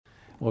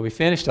Well, we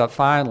finished up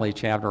finally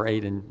chapter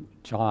 8 in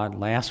John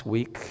last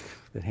week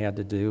that had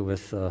to do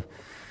with the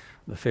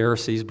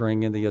Pharisees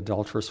bringing the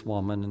adulterous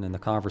woman and then the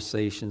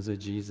conversations that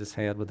Jesus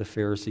had with the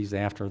Pharisees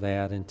after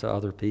that and to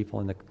other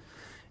people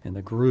in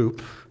the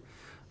group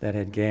that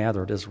had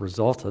gathered as a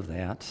result of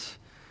that.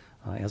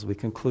 As we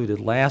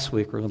concluded last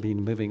week, we're going to be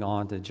moving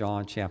on to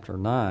John chapter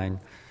 9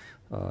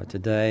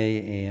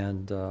 today,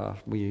 and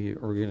we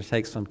are going to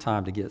take some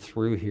time to get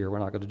through here. We're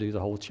not going to do the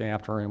whole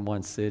chapter in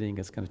one sitting.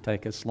 It's going to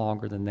take us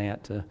longer than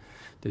that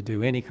to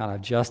do any kind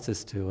of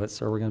justice to it.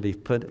 So we're going to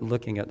be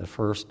looking at the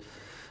first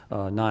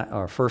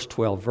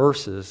 12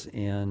 verses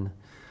in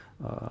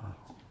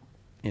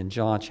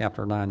John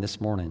chapter 9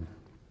 this morning.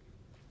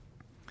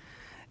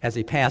 As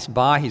he passed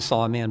by, he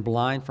saw a man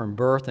blind from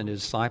birth, and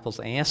his disciples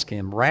asked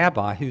him,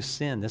 "Rabbi, who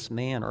sinned, this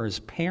man or his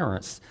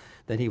parents,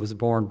 that he was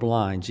born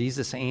blind?"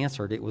 Jesus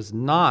answered, "It was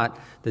not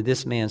that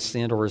this man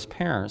sinned or his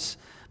parents,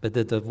 but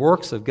that the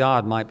works of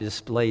God might be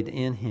displayed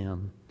in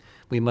him.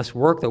 We must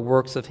work the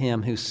works of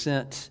him who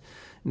sent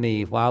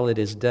me while it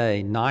is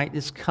day. Night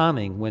is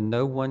coming when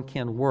no one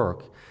can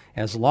work.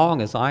 As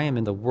long as I am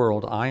in the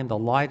world, I am the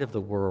light of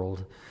the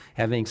world."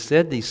 Having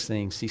said these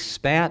things, he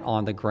spat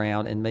on the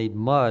ground and made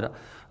mud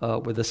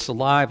with the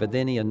saliva.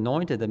 Then he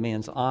anointed the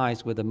man's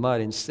eyes with the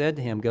mud and said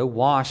to him, "Go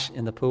wash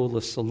in the pool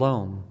of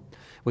Siloam,"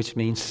 which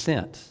means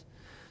sent.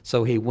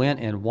 So he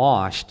went and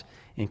washed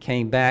and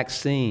came back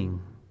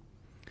seeing.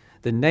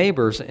 The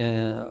neighbors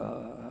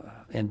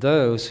and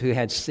those who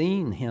had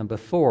seen him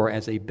before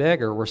as a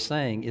beggar were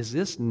saying, "Is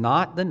this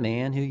not the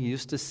man who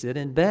used to sit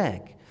and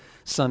beg?"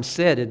 Some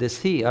said, "It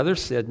is he."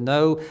 Others said,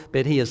 "No,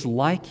 but he is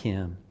like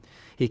him."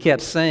 He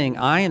kept saying,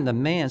 "I am the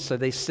man." So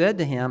they said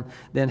to him,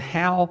 "Then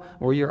how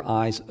were your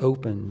eyes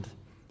opened?"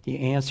 He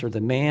answered,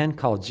 "The man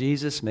called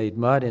Jesus made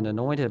mud and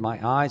anointed my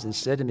eyes and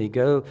said to me,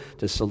 'Go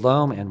to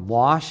Siloam and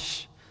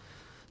wash.'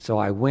 So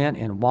I went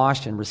and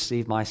washed and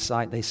received my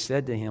sight." They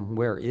said to him,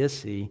 "Where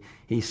is he?"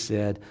 He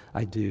said,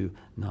 "I do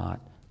not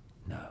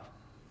know."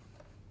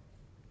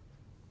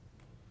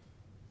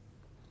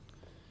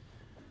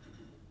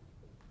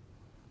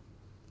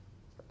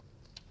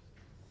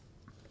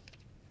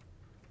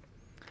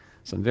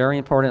 Some very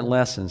important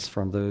lessons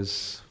from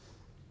those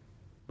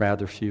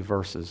rather few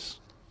verses.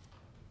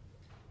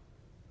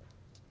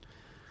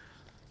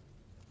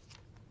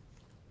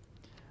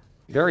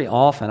 Very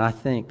often, I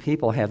think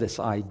people have this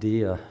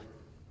idea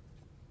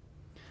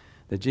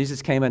that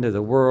Jesus came into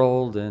the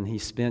world and he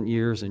spent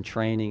years in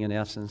training, in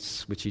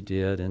essence, which he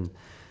did, and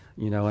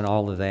and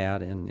all of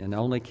that, and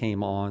only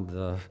came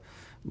on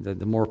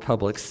the more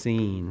public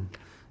scene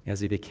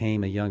as he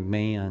became a young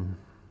man.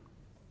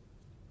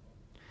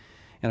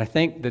 And I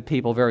think that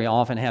people very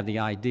often have the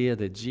idea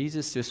that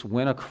Jesus just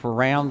went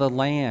around the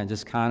land,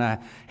 just kind of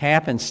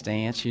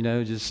happenstance,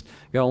 just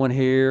going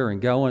here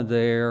and going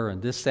there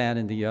and this, that,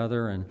 and the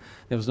other. And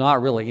there was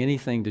not really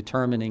anything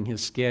determining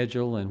his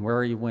schedule and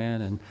where he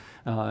went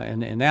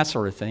and that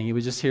sort of thing. He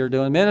was just here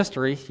doing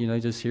ministry,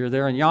 just here,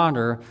 there, and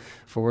yonder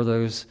for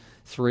those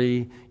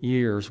 3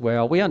 years.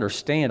 Well, we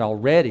understand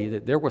already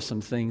that there were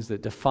some things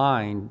that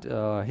defined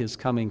his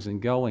comings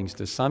and goings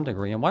to some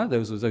degree, and one of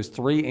those was those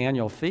 3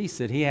 annual feasts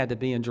that he had to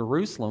be in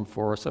Jerusalem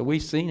for. So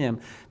we've seen him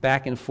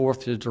back and forth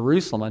to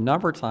Jerusalem a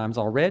number of times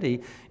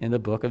already in the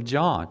book of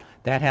John.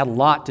 That had a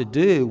lot to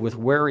do with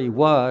where he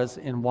was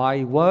and why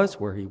he was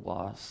where he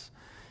was,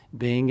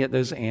 being at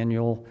those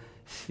annual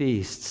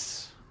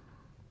feasts.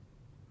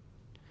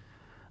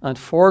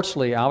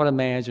 Unfortunately, I would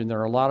imagine there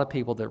are a lot of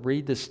people that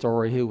read this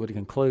story who would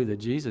conclude that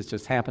Jesus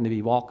just happened to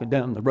be walking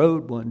down the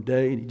road one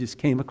day and he just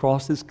came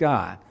across this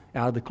guy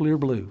out of the clear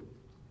blue.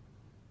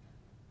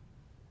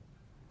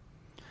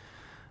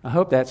 I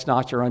hope that's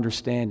not your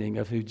understanding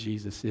of who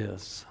Jesus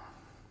is.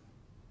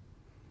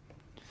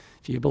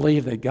 If you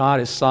believe that God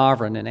is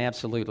sovereign in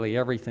absolutely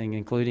everything,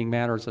 including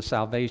matters of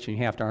salvation,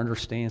 you have to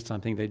understand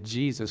something, that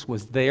Jesus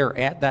was there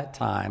at that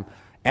time,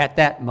 at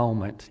that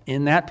moment,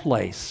 in that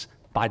place,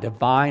 by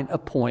divine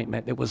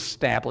appointment that was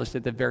established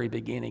at the very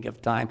beginning of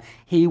time.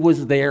 He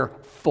was there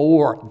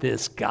for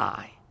this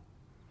guy.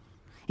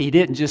 He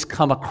didn't just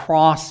come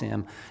across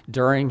him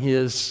during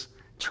his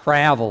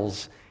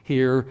travels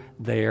here,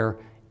 there,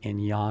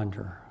 and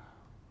yonder.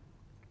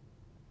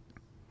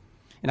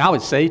 And I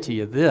would say to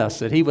you this,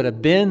 that he would have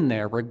been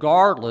there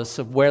regardless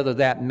of whether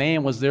that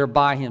man was there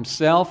by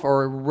himself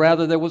or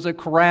whether there was a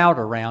crowd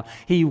around.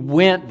 He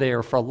went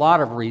there for a lot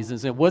of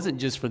reasons. It wasn't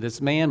just for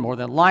this man, more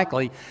than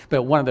likely,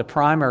 but one of the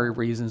primary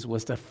reasons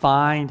was to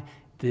find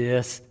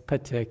this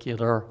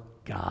particular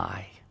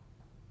guy.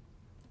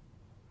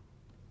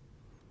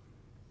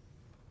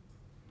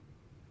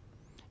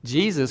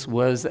 Jesus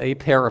was a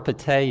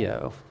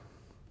peripateo,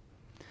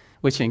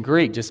 which in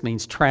Greek just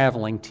means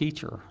traveling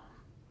teacher.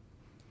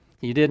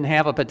 He didn't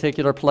have a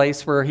particular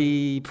place where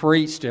he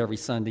preached every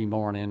Sunday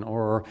morning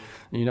or,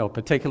 a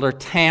particular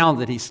town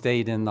that he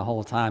stayed in the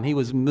whole time. He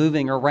was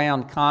moving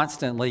around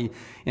constantly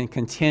and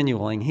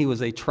continuing. He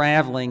was a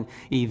traveling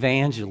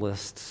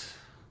evangelist.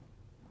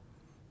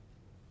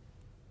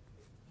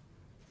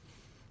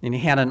 And he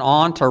had an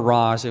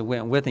entourage that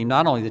went with him,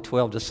 not only the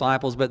 12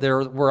 disciples, but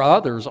there were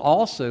others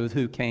also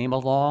who came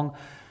along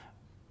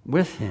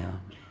with him.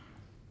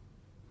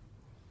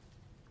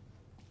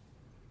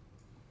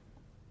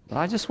 But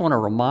I just want to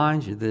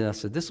remind you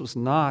that this was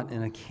not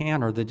an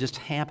encounter that just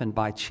happened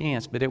by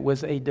chance, but it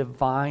was a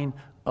divine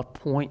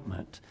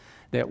appointment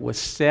that was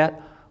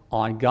set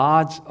on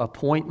God's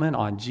appointment,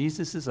 on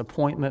Jesus'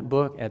 appointment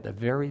book at the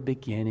very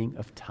beginning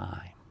of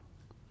time.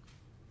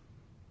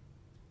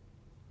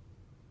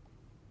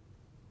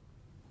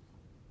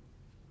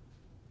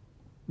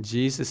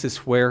 Jesus is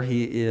where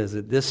he is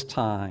at this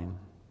time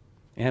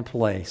and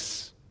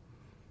place,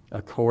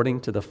 according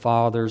to the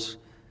Father's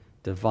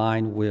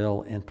divine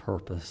will and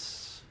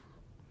purpose.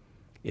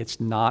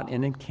 It's not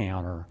an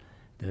encounter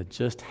that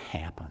just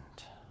happened.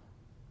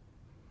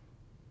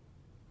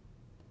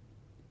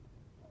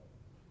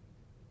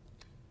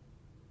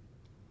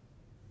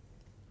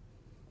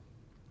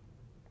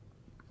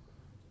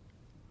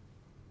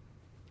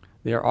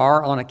 There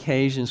are on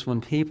occasions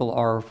when people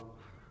are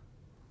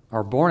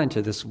born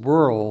into this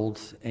world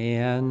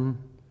and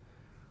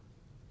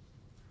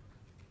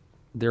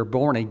they're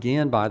born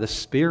again by the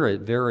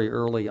Spirit very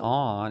early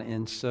on,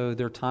 and so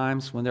there are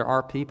times when there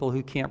are people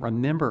who can't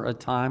remember a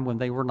time when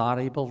they were not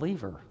a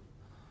believer.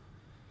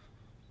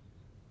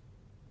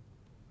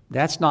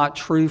 That's not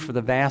true for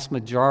the vast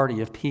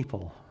majority of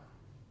people.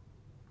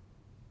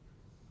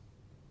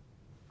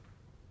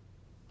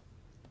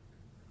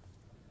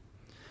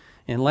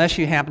 Unless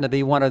you happen to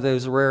be one of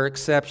those rare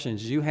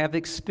exceptions, you have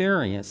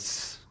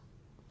experienced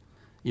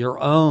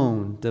your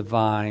own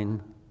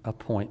divine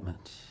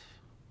appointment.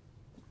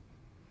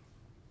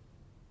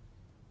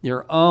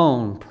 Your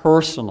own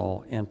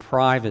personal and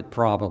private,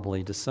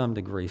 probably to some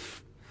degree,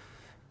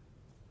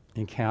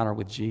 encounter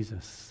with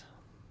Jesus.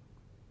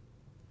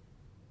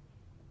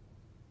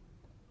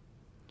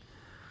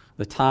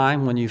 The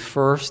time when you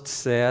first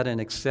said and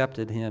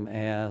accepted him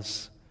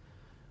as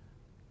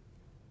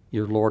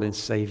your Lord and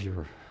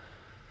Savior.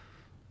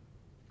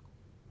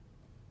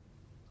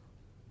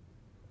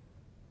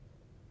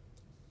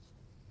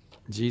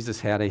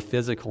 Jesus had a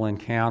physical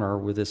encounter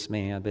with this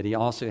man, but he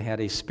also had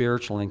a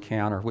spiritual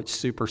encounter which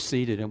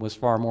superseded and was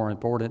far more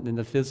important than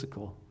the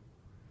physical.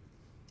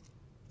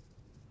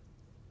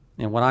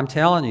 And what I'm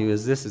telling you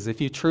is this, is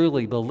if you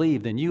truly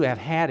believe, then you have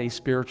had a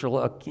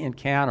spiritual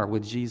encounter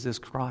with Jesus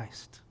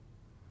Christ.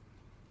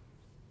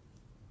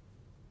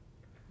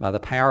 By the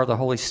power of the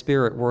Holy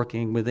Spirit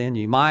working within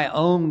you. My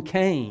own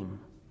came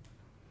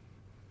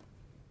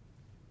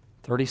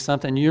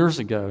 30-something years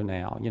ago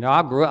now. You know,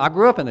 I grew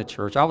up in the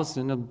church. I was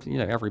in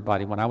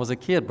everybody when I was a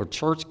kid were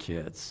church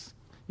kids.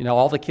 You know,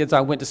 all the kids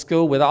I went to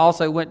school with, I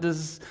also went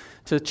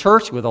to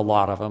church with a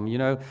lot of them,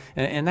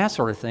 and that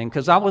sort of thing.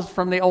 Because I was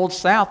from the Old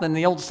South. In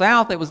the Old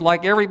South, it was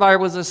like everybody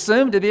was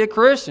assumed to be a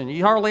Christian.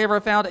 You hardly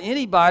ever found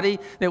anybody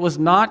that was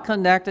not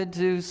connected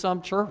to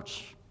some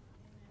church.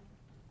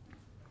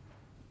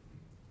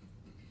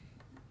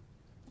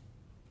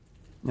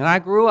 And I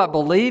grew up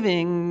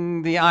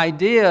believing the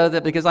idea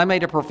that because I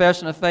made a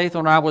profession of faith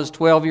when I was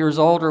 12 years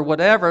old or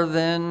whatever,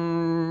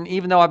 then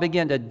even though I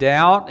began to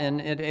doubt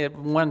and at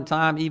one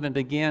time even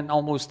began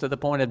almost to the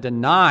point of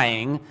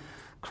denying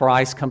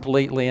Christ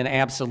completely and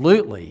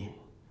absolutely,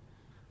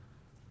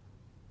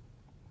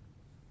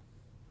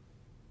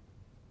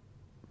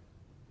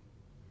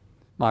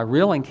 my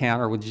real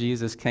encounter with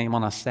Jesus came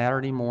on a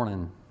Saturday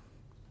morning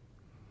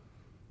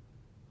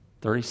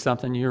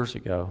 30-something years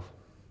ago.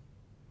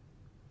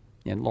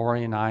 In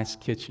Lori and I's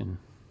kitchen.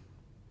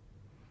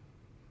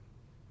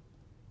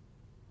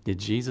 Did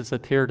Jesus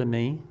appear to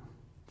me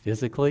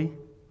physically?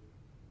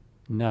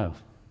 No.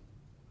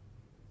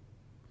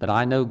 But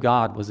I know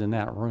God was in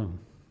that room.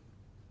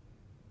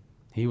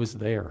 He was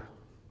there.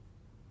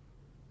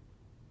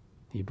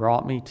 He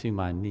brought me to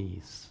my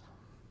knees.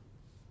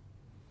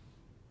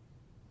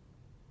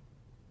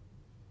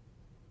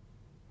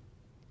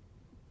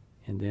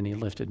 And then he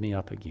lifted me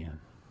up again.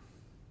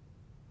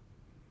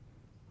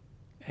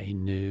 A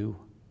new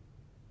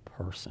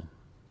person.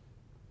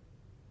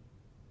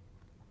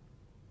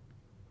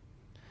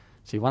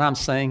 See, what I'm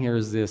saying here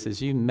is this,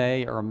 is you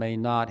may or may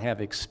not have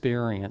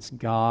experienced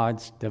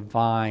God's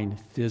divine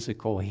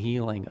physical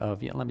healing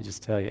of you. Let me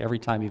just tell you, every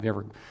time you've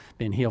ever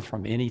been healed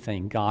from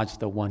anything, God's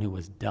the one who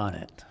has done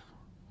it.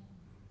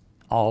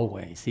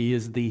 Always. He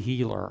is the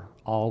healer,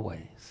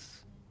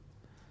 always.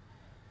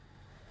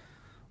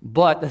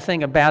 But the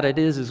thing about it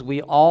is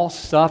we all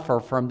suffer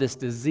from this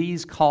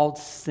disease called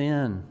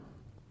sin.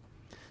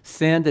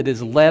 Sin that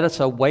has led us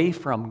away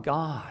from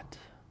God,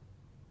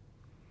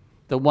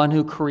 the one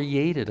who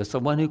created us, the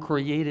one who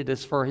created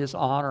us for his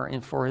honor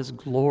and for his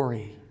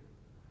glory.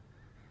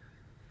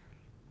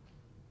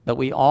 But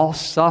we all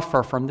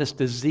suffer from this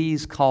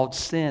disease called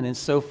sin, and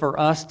so for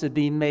us to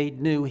be made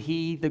new,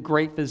 he, the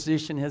great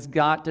physician, has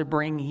got to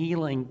bring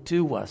healing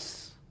to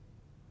us.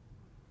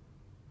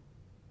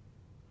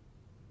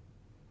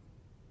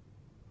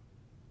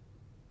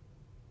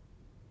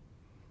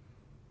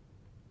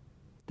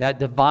 That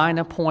divine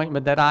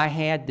appointment that I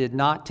had did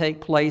not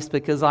take place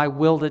because I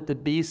willed it to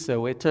be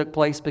so. It took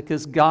place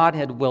because God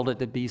had willed it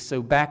to be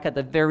so back at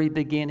the very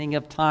beginning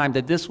of time,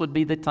 that this would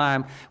be the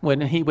time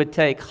when he would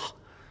take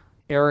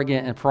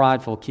arrogant and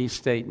prideful Keith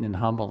Staton and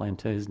humble him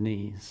to his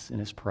knees in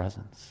his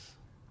presence.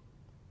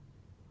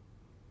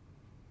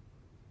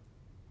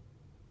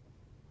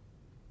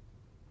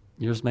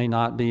 Yours may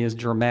not be as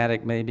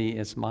dramatic maybe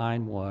as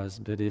mine was,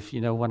 but if you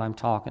know what I'm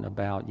talking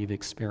about, you've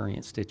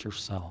experienced it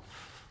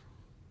yourself.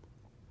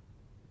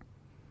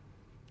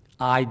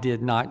 I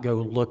did not go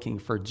looking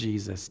for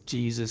Jesus.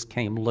 Jesus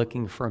came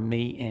looking for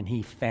me, and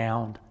he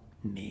found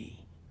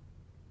me.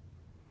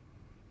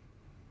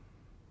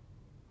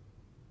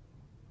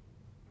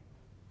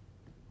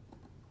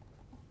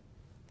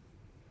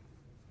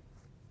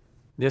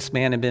 This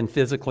man had been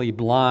physically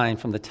blind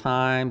from the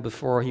time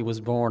before he was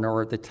born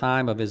or at the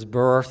time of his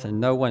birth, and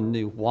no one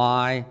knew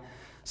why.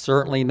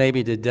 Certainly,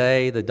 maybe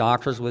today, the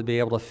doctors would be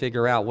able to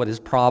figure out what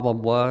his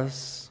problem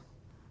was.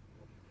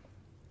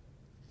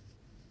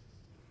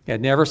 He had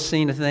never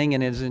seen a thing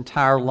in his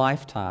entire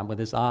lifetime with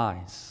his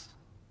eyes.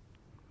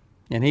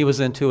 And he was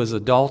into his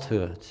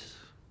adulthood.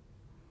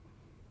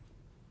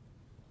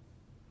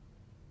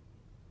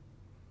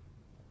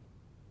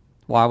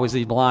 Why was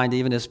he blind?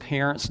 Even his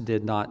parents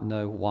did not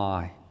know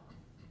why.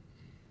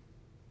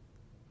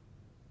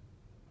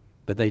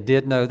 But they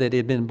did know that he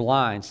had been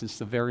blind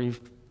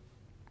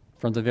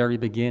from the very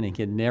beginning.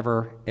 He had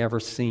never, ever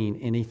seen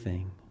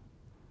anything.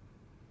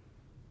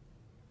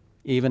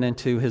 Even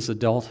into his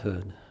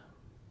adulthood.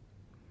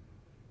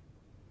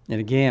 And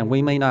again,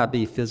 we may not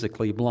be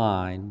physically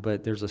blind,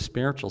 but there's a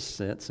spiritual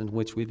sense in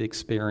which we've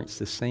experienced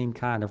the same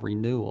kind of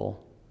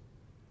renewal.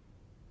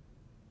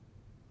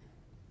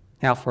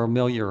 How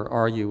familiar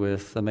are you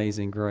with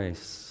Amazing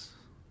Grace?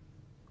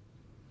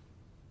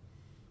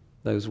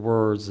 Those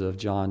words of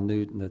John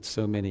Newton that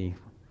so many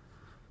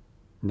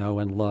know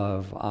and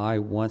love. I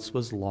once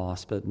was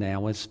lost, but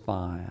now is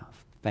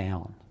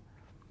found.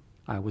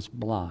 I was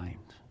blind,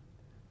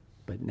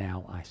 but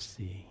now I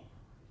see.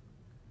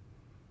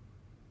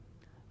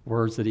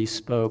 Words that he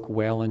spoke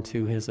well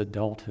into his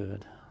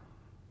adulthood,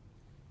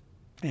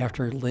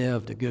 after he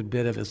lived a good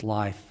bit of his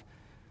life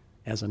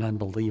as an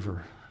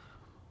unbeliever.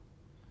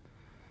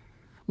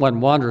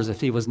 One wonders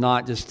if he was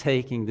not just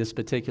taking this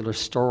particular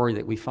story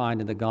that we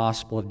find in the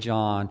Gospel of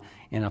John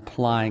and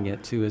applying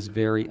it to his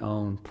very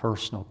own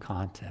personal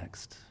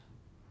context.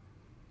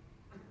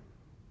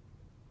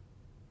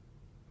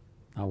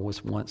 I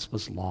once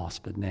was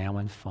lost, but now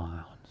am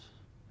found.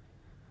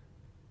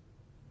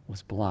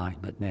 Was blind,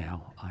 but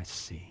now I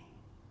see.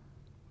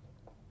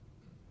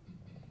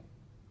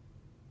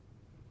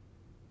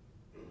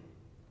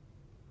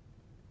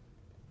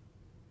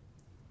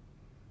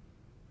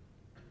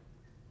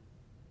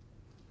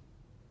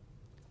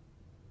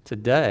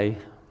 Today,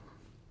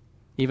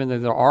 even though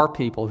there are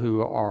people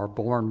who are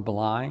born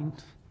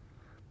blind,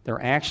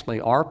 there actually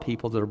are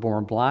people that are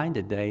born blind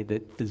today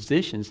that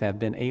physicians have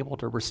been able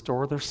to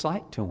restore their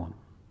sight to them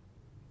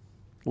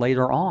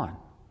later on.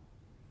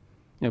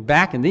 You know,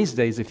 back in these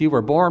days, if you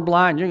were born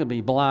blind, you're going to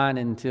be blind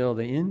until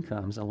the end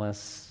comes,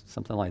 unless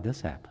something like this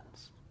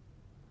happens.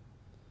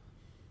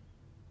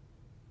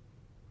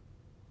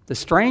 The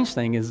strange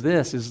thing is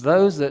this, is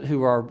those that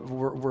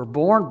were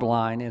born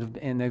blind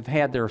and they've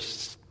had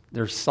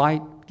their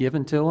sight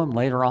given to them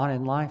later on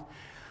in life,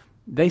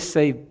 they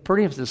say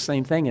pretty much the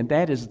same thing, and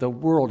that is the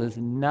world is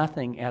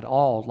nothing at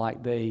all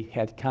like they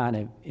had kind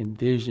of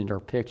envisioned or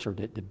pictured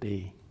it to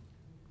be.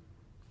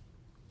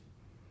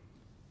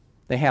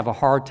 They have a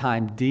hard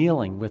time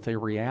dealing with the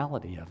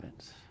reality of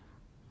it.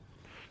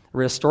 I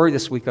read a story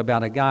this week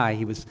about a guy.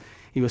 He was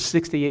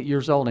 68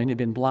 years old and he'd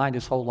been blind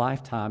his whole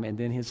lifetime, and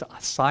then his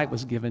sight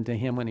was given to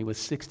him when he was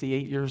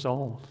 68 years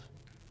old.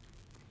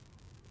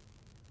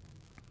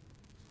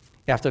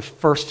 After the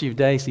first few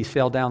days, he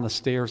fell down the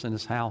stairs in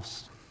his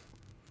house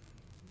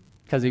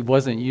because he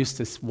wasn't used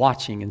to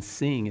watching and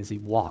seeing as he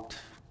walked.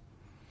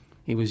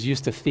 He was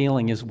used to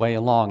feeling his way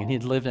along, and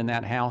he'd lived in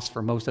that house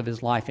for most of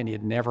his life, and he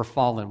had never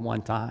fallen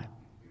one time.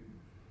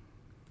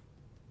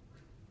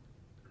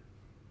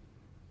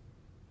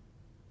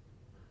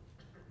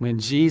 When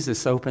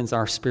Jesus opens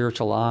our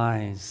spiritual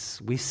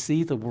eyes, we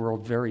see the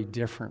world very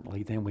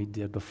differently than we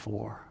did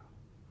before.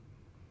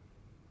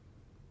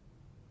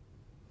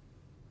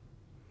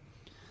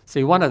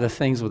 See, one of the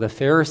things with the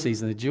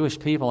Pharisees and the Jewish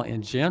people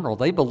in general,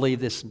 they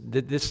believe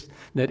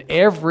that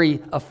every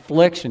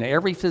affliction,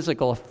 every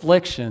physical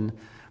affliction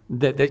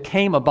that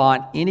came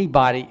upon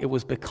anybody, it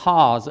was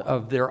because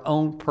of their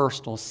own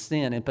personal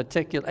sin, in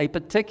particular, a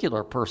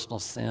particular personal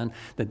sin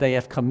that they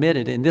have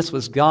committed, and this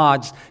was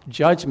God's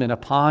judgment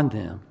upon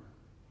them.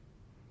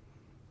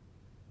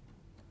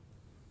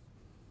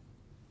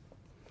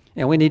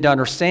 And we need to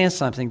understand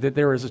something, that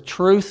there is a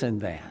truth in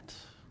that.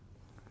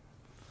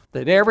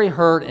 That every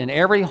hurt and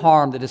every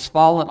harm that has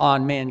fallen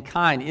on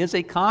mankind is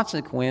a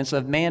consequence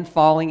of man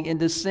falling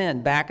into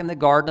sin back in the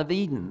Garden of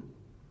Eden.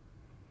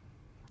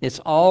 It's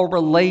all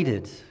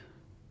related.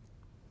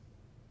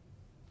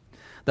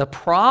 The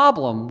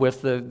problem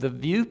with the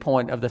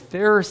viewpoint of the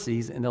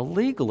Pharisees and the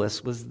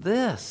legalists was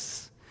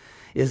this,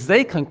 is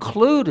they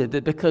concluded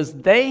that because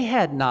they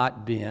had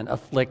not been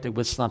afflicted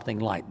with something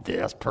like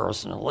this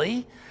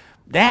personally,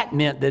 that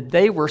meant that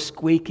they were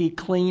squeaky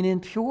clean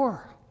and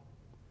pure.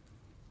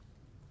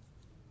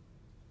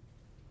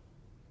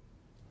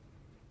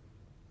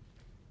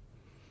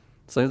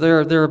 So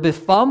they're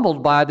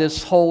befuddled by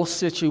this whole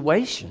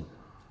situation.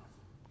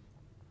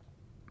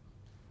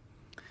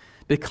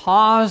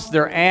 Because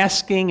they're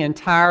asking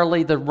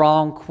entirely the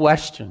wrong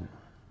question.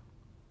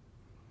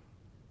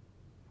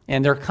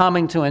 And they're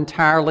coming to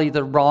entirely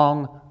the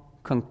wrong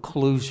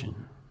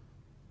conclusion.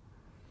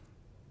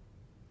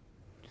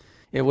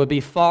 It would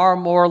be far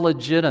more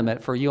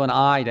legitimate for you and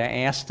I to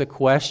ask the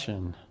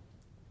question,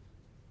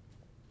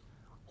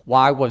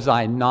 why was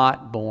I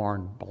not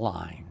born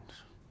blind?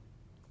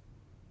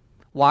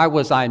 Why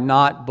was I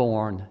not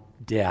born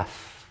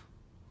deaf?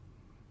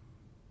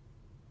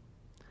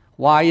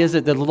 Why is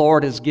it that the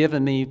Lord has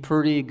given me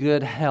pretty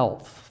good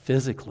health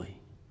physically?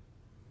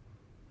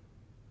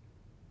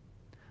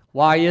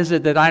 Why is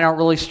it that I don't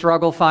really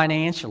struggle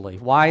financially?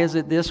 Why is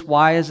it this?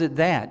 Why is it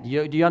that? Do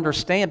you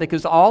understand?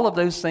 Because all of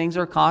those things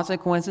are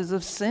consequences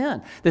of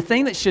sin. The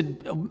thing that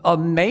should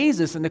amaze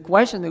us and the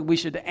question that we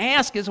should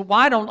ask is,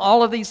 why don't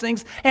all of these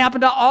things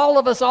happen to all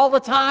of us all the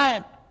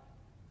time?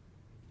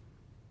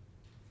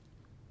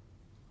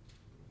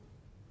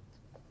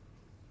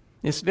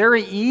 It's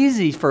very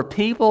easy for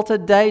people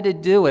today to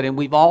do it, and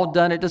we've all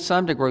done it to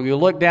some degree. We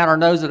look down our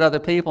nose at other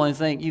people and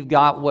think you've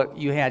got what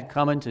you had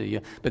coming to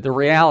you. But the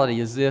reality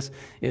is this,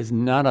 is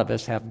none of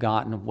us have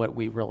gotten what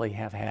we really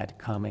have had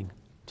coming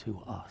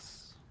to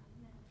us.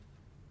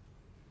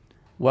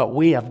 What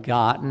we have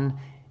gotten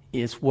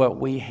is what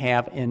we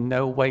have in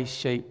no way,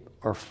 shape,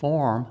 or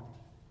form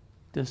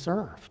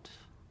deserved.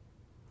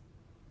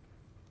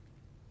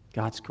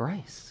 God's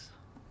grace.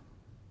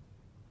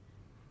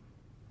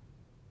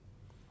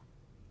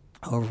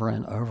 Over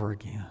and over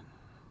again.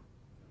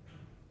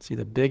 See,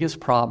 the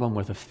biggest problem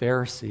with the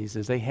Pharisees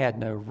is they had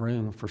no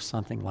room for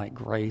something like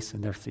grace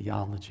in their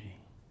theology.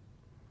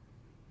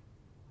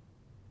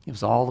 It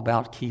was all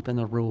about keeping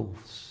the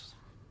rules.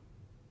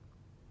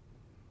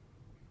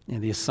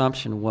 And the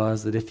assumption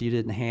was that if you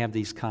didn't have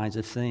these kinds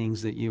of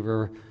things, that you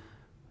were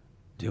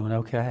doing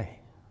okay.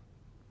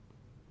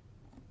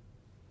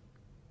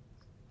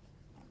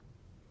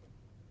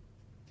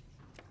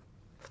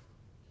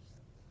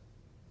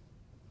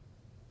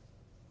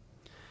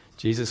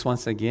 Jesus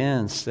once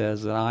again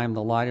says that I am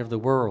the light of the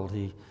world.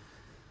 He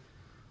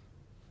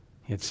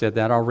had said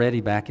that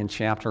already back in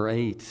chapter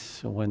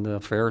 8 when the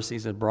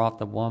Pharisees had brought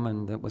the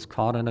woman that was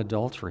caught in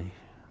adultery.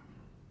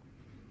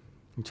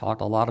 We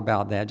talked a lot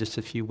about that just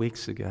a few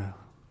weeks ago.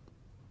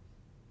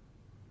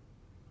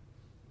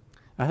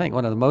 I think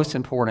one of the most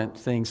important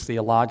things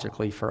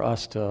theologically for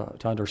us to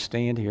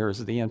understand here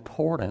is the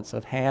importance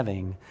of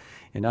having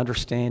an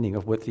understanding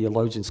of what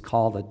theologians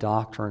call the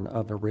doctrine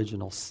of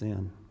original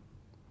sin.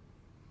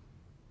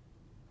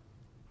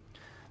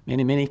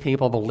 Many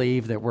people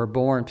believe that we're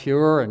born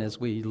pure, and as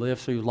we live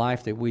through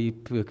life that we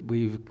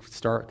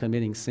start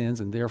committing sins,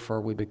 and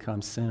therefore we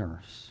become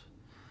sinners.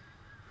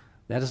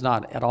 That is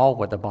not at all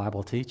what the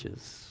Bible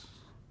teaches.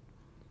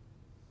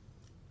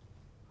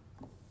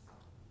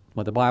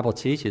 What the Bible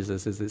teaches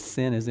us is that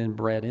sin is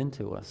inbred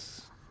into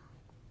us.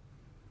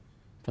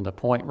 From the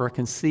point we're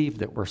conceived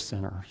that we're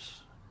sinners.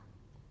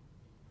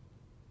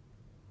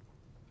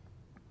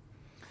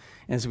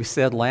 As we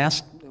said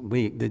last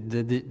week,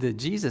 that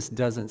Jesus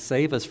doesn't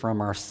save us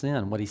from our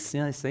sin. What he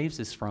saves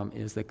us from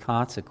is the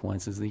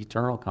consequences, the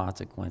eternal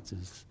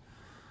consequences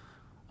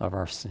of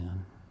our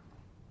sin.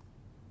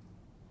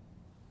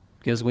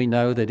 Because we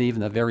know that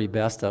even the very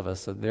best of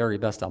us, the very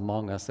best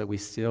among us, that we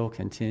still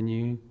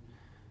continue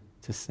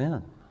to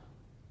sin.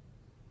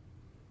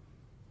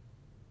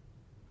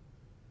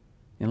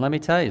 And let me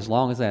tell you, as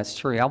long as that's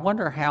true, I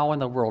wonder how in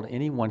the world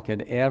anyone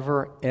could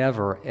ever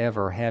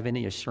have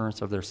any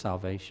assurance of their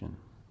salvation.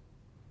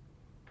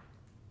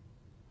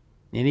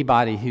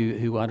 Anybody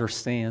who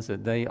understands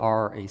that they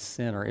are a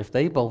sinner, if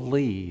they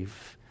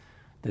believe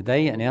that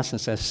they, in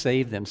essence, have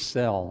saved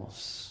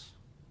themselves,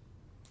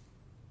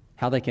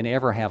 how they can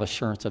ever have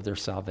assurance of their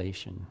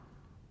salvation.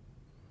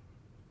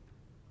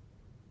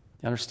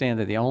 Understand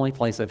that the only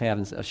place of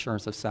having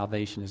assurance of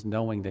salvation is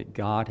knowing that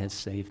God has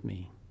saved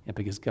me. And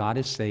because God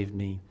has saved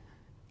me,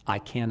 I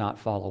cannot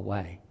fall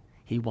away.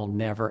 He will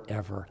never,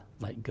 ever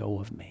let go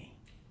of me.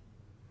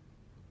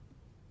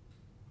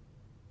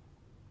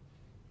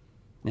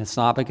 And it's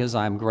not because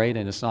I'm great,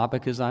 and it's not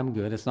because I'm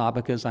good. It's not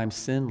because I'm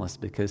sinless,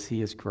 because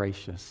He is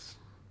gracious.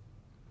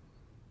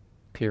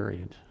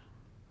 Period.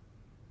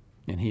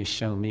 And He has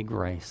shown me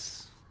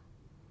grace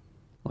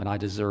when I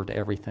deserved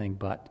everything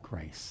but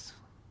grace.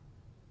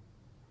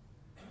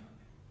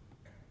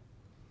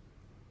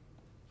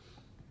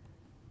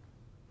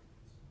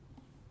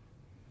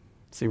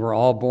 See, we're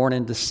all born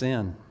into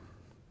sin.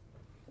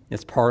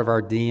 It's part of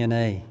our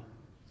DNA.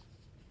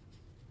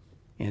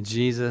 And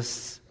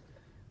Jesus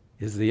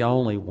is the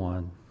only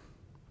one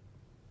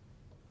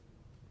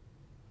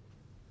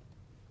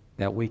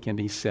that we can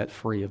be set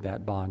free of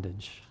that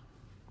bondage.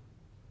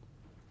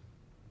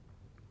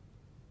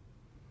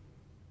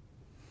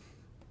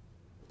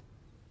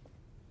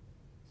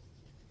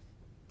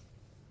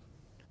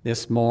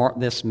 This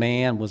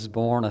man was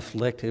born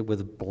afflicted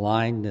with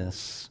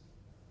blindness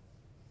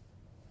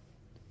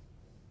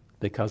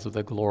because of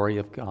the glory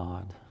of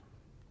God.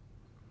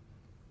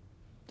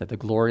 That the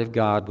glory of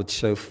God would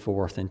show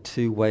forth in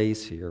two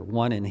ways here.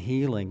 One, in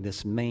healing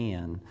this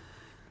man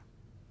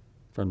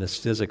from this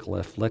physical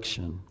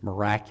affliction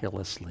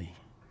miraculously,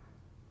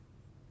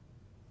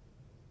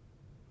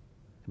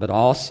 but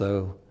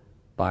also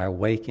by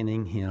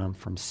awakening him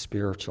from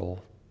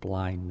spiritual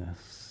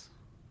blindness.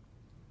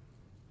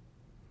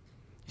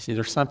 You see,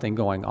 there's something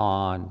going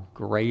on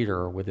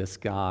greater with this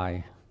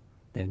guy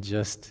than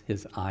just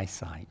his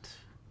eyesight.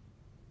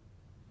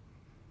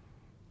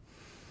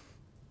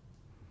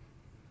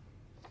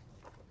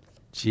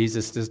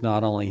 Jesus does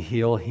not only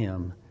heal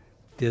him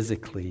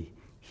physically,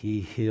 he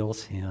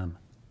heals him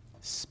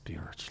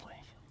spiritually,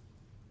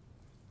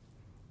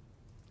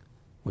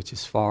 which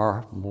is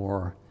far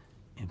more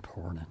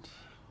important.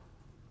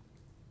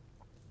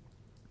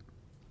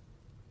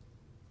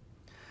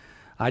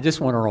 I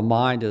just want to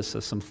remind us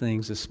of some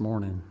things this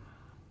morning.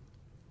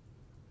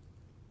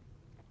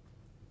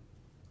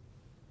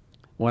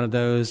 One of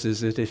those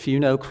is that if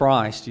you know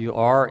Christ, you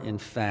are, in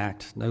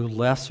fact, no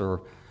lesser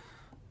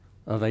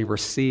of a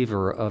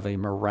receiver of a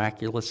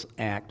miraculous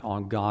act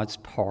on God's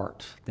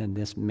part than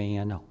this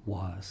man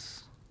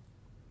was.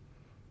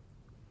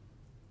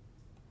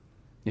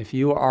 If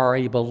you are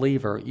a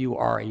believer, you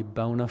are a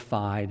bona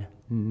fide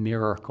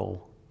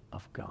miracle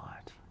of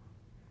God.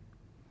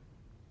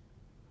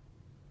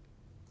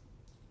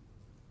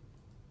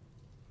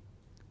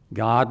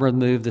 God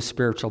removed the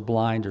spiritual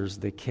blinders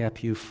that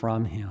kept you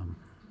from him,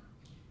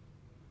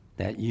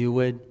 that you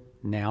would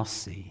now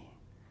see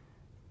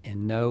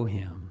and know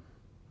him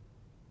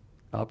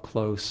up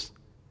close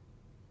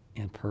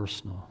and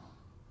personal.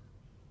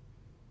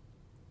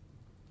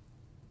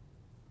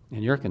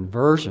 And your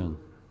conversion,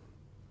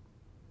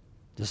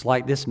 just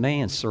like this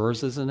man,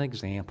 serves as an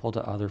example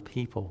to other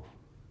people.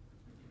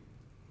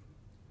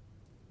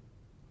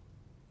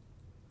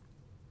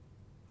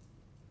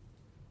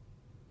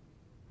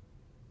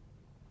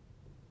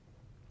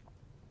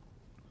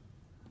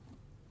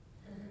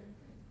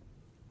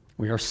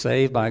 We are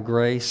saved by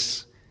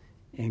grace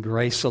and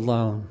grace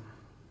alone.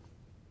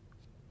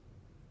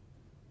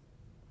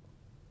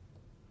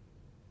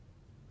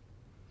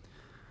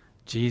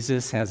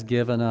 Jesus has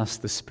given us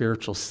the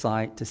spiritual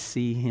sight to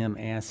see him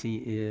as he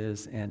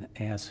is and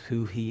as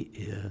who he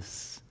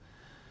is.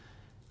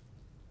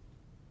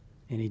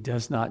 And he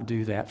does not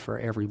do that for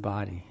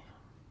everybody.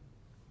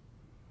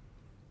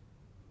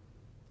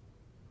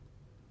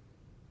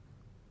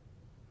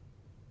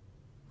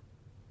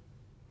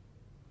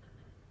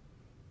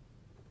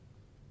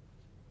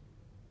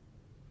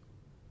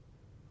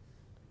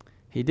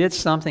 He did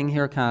something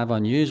here kind of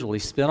unusual. He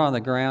spit on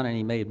the ground and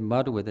he made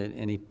mud with it,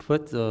 and he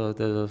put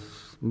the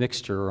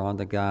mixture on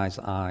the guy's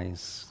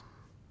eyes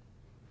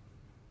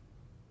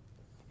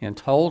and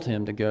told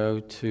him to go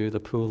to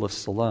the pool of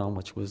Siloam,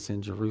 which was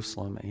in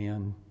Jerusalem,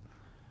 and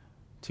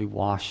to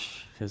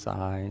wash his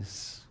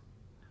eyes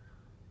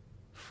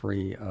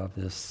free of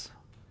this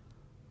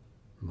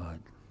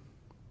mud.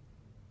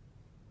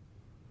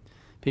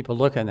 People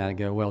look at that and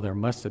go, well, there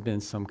must have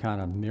been some kind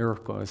of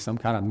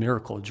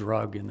miracle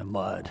drug in the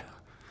mud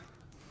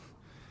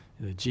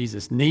that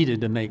Jesus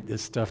needed to make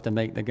this stuff to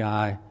make the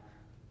guy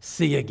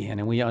see again.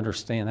 And we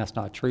understand that's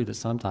not true, that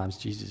sometimes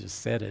Jesus just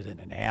said it and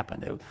it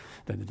happened.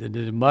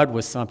 The mud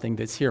was something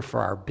that's here for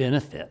our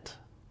benefit,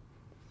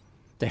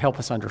 to help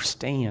us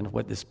understand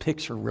what this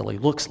picture really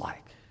looks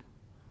like,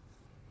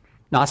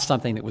 not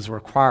something that was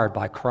required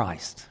by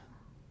Christ.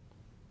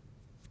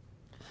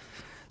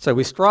 So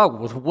we struggle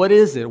with what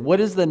is it? What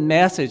is the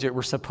message that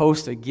we're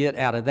supposed to get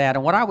out of that?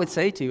 And what I would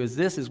say to you is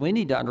this, is we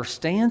need to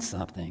understand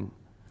something.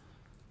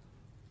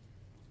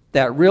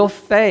 That real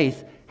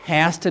faith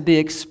has to be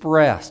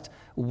expressed.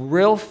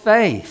 Real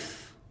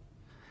faith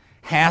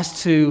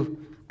has to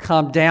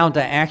come down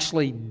to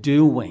actually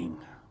doing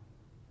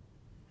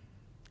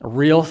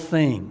real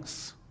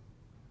things.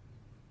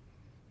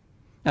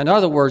 In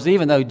other words,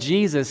 even though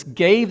Jesus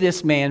gave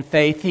this man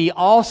faith, he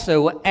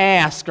also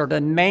asked or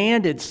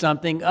demanded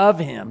something of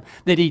him,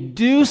 that he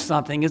do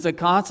something as a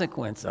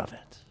consequence of it.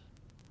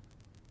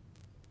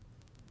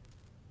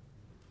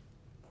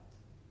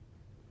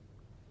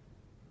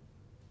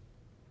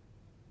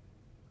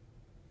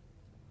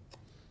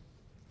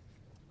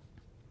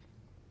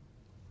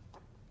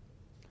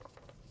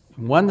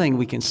 One thing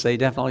we can say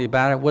definitely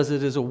about it was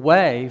it is a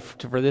way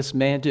for this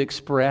man to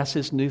express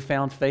his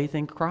newfound faith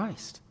in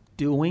Christ,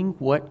 doing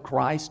what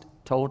Christ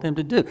told him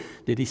to do.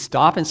 Did he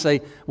stop and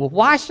say, well,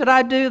 why should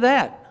I do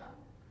that?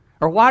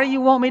 Or why do you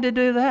want me to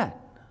do that?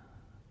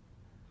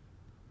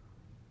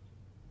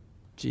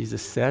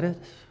 Jesus said it,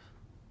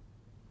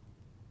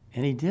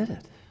 and he did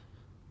it.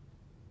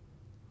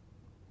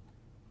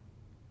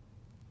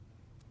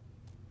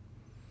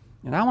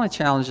 And I want to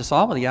challenge us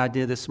all with the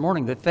idea this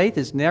morning that faith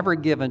is never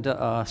given to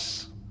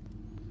us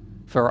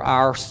for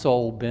our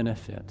sole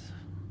benefit.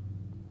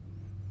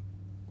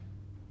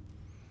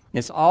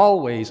 It's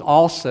always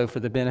also for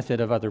the benefit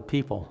of other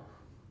people.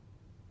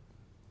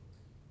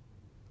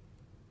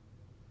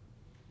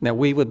 That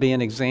we would be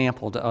an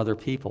example to other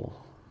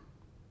people.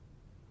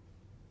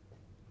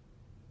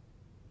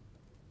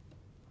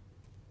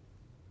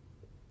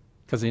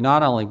 Because he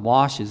not only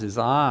washes his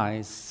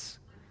eyes,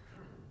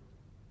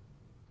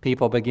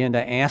 people begin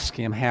to ask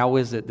him, how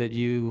is it that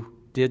you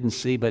didn't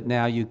see but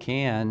now you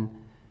can?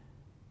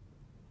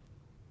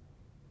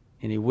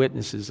 And he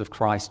witnesses of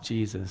Christ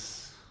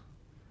Jesus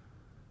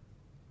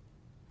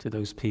to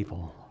those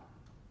people.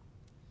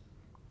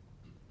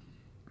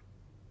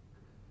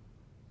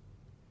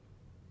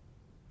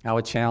 I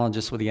would challenge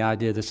us with the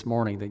idea this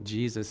morning that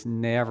Jesus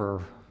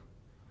never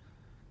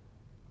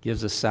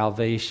gives us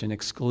salvation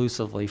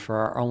exclusively for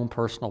our own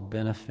personal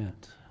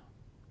benefit.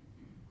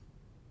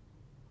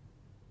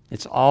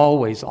 It's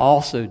always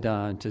also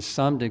done to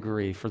some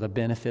degree for the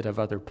benefit of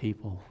other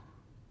people.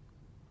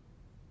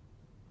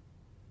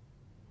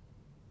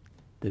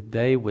 That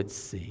they would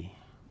see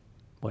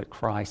what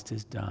Christ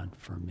has done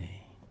for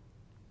me.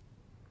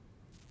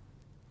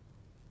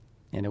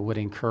 And it would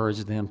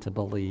encourage them to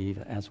believe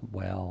as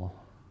well.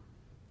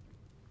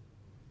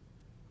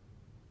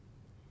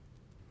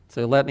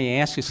 So let me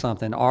ask you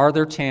something. Are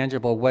there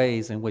tangible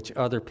ways in which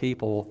other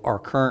people are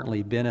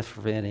currently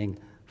benefiting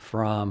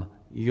from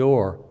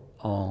your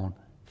own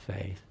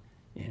faith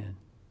in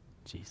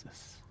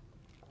Jesus?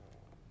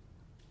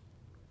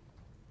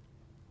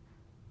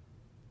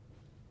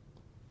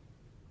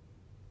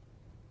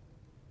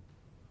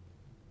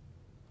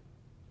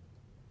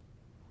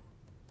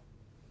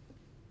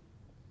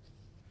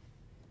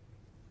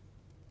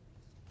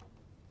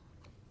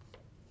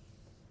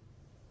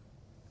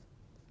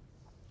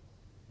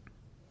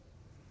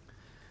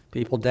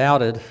 People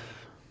doubted.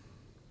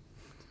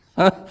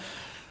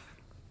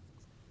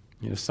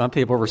 Some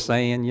people were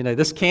saying,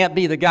 this can't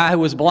be the guy who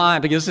was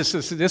blind because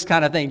this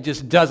kind of thing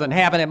just doesn't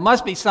happen. It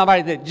must be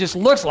somebody that just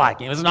looks like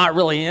him. It's not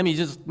really him.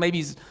 Maybe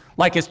he's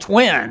like his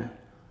twin.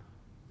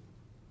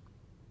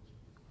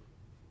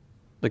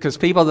 Because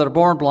people that are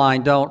born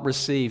blind don't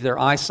receive their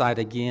eyesight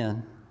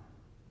again.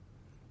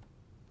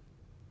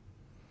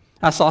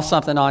 I saw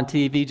something on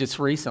TV just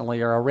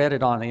recently, or I read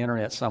it on the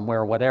internet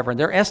somewhere or whatever, and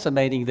they're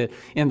estimating that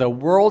in the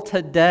world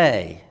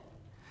today,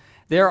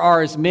 there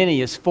are as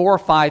many as 4 or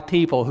 5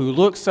 people who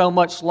look so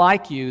much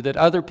like you that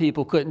other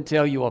people couldn't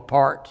tell you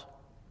apart.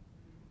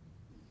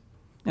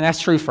 And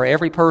that's true for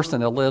every person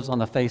that lives on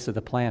the face of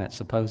the planet,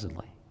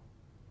 supposedly.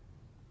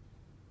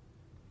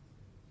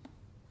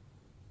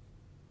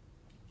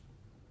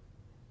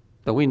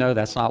 But we know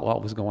that's not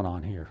what was going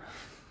on here.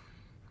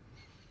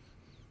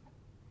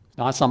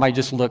 Not somebody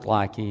just looked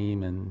like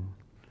him, and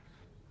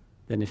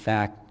then in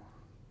fact,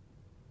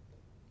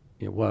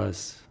 it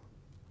was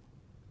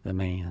the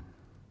man.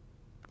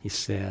 He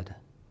said,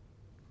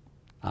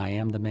 I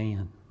am the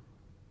man.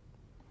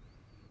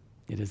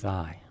 It is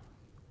I.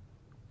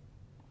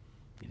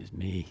 It is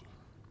me.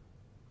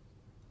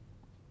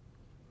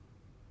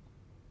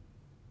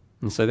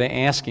 And so they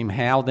asked him,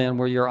 how then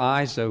were your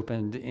eyes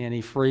opened? And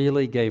he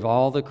freely gave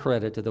all the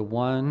credit to the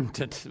one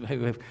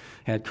who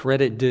had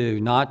credit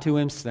due, not to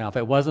himself.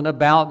 It wasn't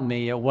about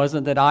me. It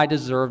wasn't that I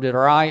deserved it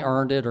or I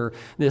earned it or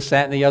this,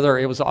 that, and the other.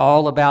 It was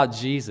all about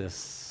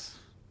Jesus.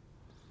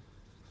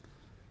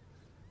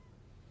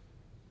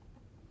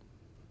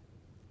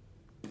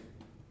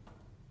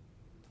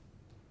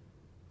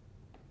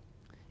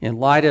 In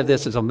light of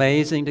this, it's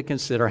amazing to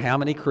consider how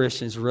many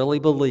Christians really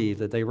believe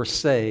that they were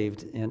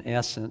saved, in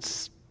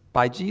essence,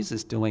 by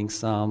Jesus doing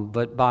some,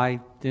 but by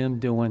them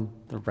doing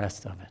the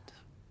rest of it.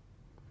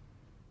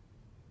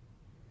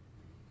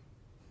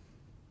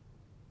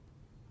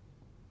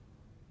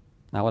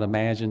 I would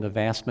imagine the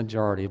vast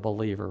majority of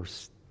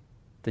believers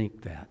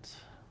think that.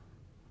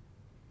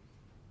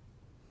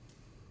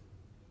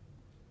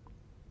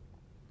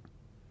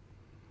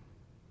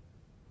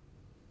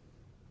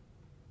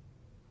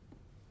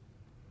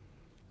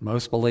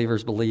 Most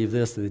believers believe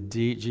this, that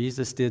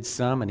Jesus did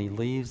some and he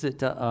leaves it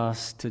to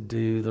us to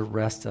do the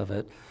rest of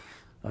it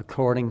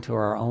according to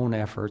our own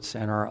efforts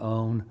and our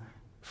own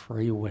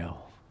free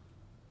will.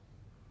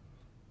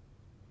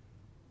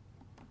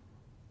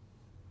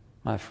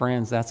 My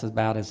friends, that's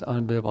about as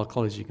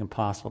unbiblical as you can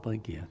possibly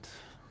get.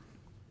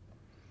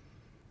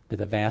 But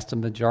the vast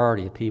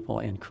majority of people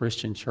in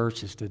Christian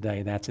churches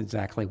today, that's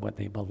exactly what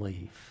they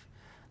believe.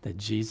 That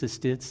Jesus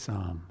did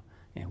some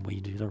and we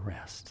do the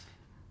rest.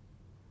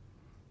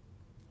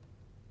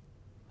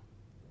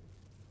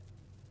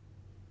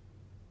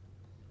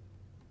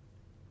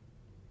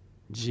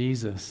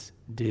 Jesus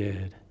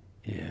did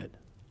it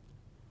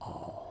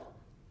all.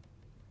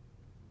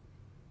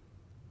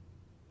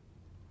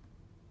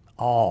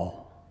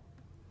 All.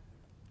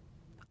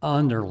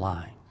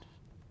 Underlined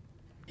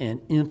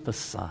and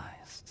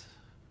emphasized.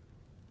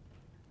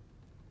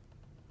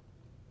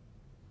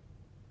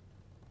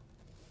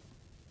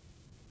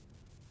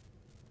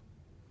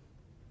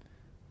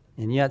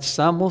 And yet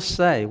some will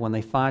say, when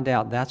they find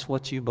out that's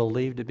what you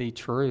believe to be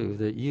true,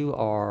 that you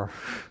are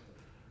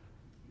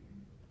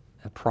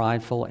a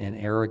prideful and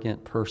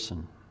arrogant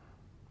person,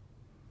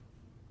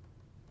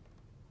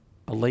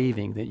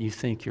 believing that you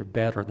think you're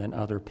better than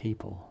other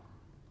people.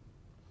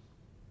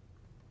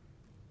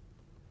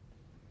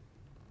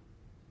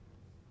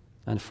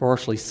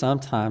 Unfortunately,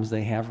 sometimes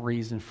they have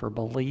reason for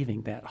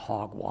believing that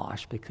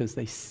hogwash because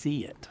they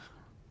see it.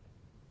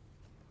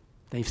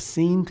 They've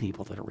seen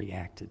people that have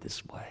reacted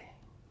this way.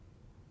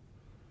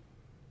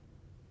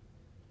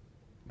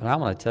 But I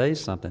want to tell you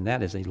something.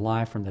 That is a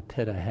lie from the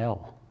pit of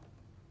hell.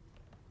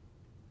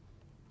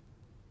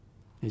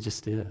 It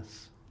just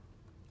is.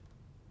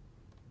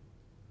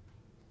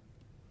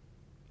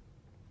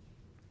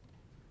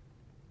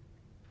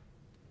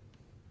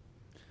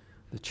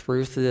 The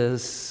truth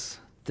is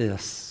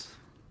this,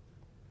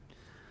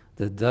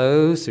 that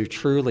those who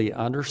truly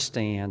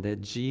understand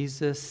that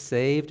Jesus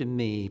saved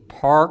me,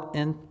 part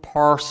and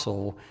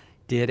parcel,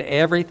 did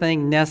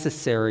everything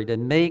necessary to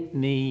make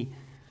me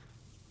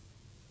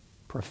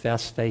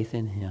profess faith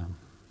in him,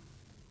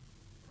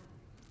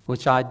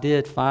 which I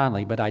did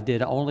finally, but I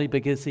did only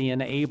because he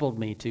enabled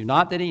me to.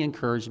 Not that he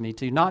encouraged me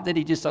to, not that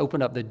he just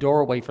opened up the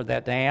doorway for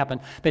that to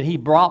happen, but he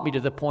brought me to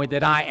the point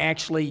that I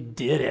actually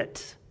did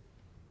it.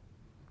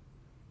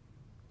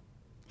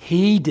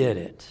 He did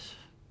it.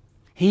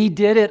 He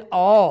did it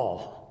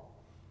all.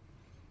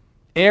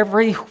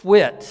 Every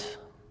whit.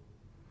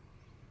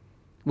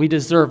 We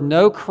deserve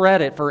no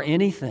credit for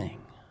anything.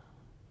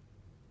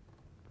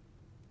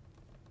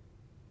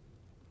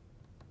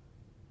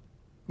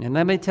 And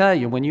let me tell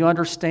you, when you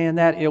understand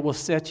that, it will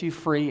set you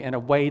free in a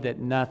way that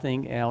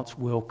nothing else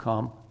will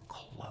come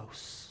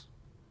close.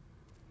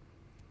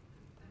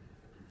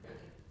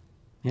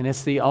 And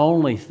it's the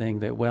only thing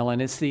that will,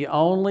 and it's the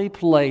only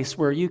place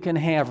where you can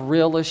have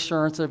real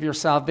assurance of your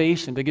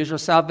salvation, because your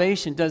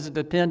salvation doesn't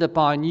depend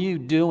upon you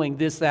doing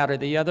this, that, or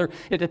the other.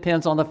 It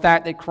depends on the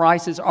fact that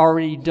Christ has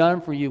already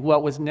done for you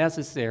what was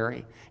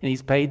necessary, and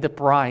he's paid the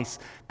price,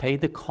 paid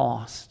the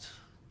cost.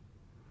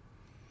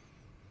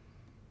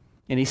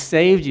 And he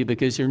saved you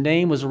because your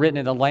name was written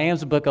in the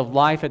Lamb's Book of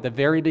Life at the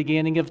very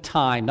beginning of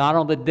time, not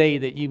on the day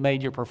that you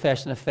made your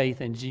profession of faith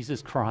in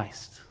Jesus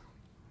Christ.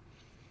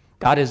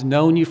 God has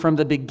known you from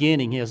the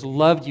beginning. He has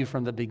loved you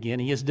from the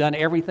beginning. He has done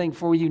everything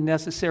for you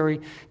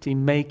necessary to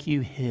make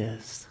you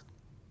his.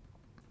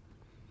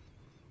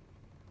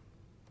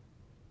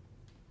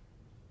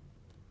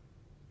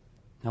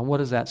 Now, what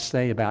does that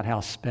say about how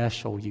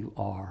special you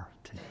are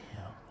to him?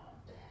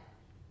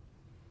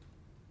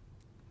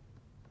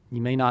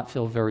 You may not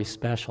feel very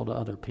special to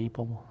other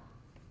people.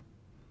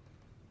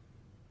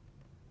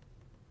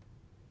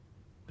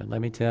 But let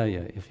me tell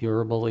you, if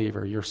you're a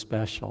believer, you're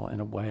special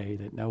in a way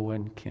that no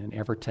one can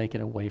ever take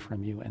it away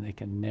from you, and they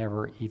can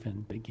never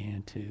even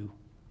begin to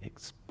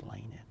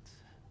explain it.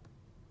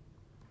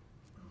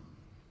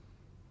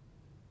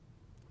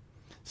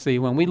 See,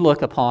 when we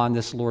look upon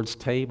this Lord's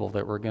table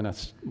that we're going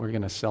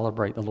to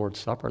celebrate the Lord's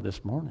Supper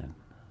this morning,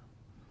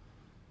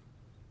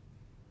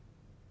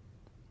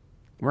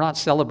 we're not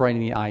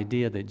celebrating the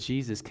idea that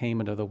Jesus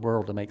came into the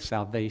world to make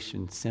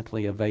salvation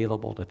simply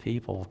available to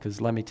people, because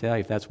let me tell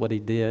you, if that's what he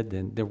did,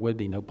 then there would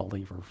be no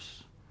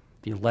believers.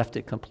 If you left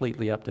it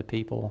completely up to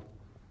people,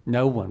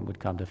 no one would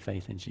come to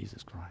faith in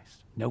Jesus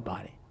Christ.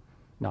 Nobody.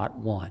 Not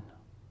one.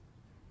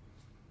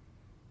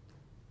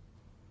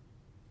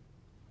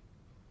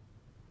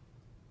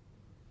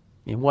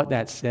 And what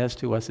that says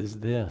to us is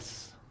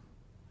this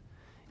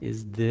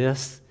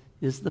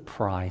is the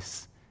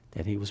price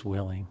that he was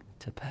willing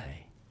to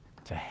pay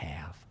to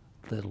have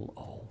little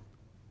old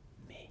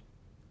me.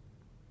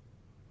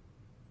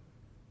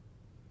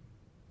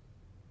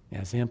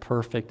 As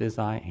imperfect as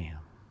I am,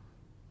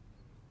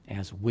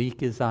 as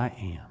weak as I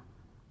am.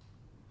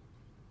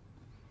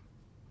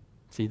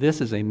 See, this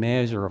is a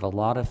measure of a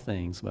lot of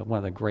things, but one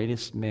of the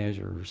greatest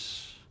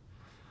measures,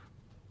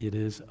 it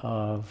is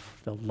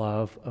of the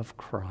love of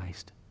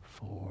Christ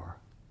for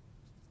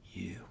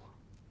you.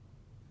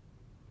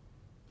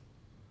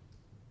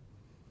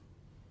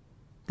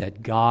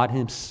 That God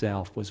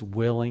himself was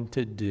willing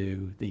to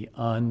do the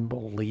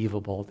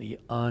unbelievable, the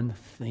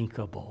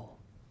unthinkable,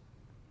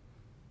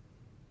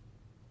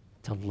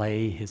 to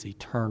lay his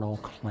eternal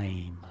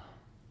claim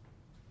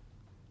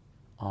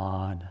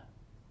on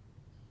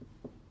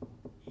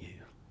you.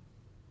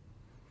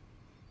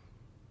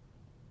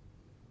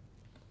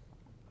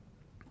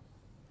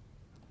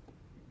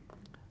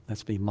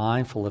 Let's be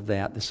mindful of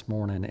that this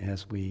morning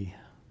as we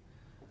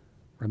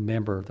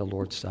remember the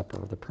Lord's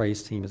Supper. The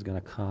praise team is going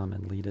to come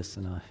and lead us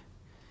in a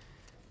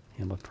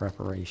hymn of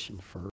preparation first.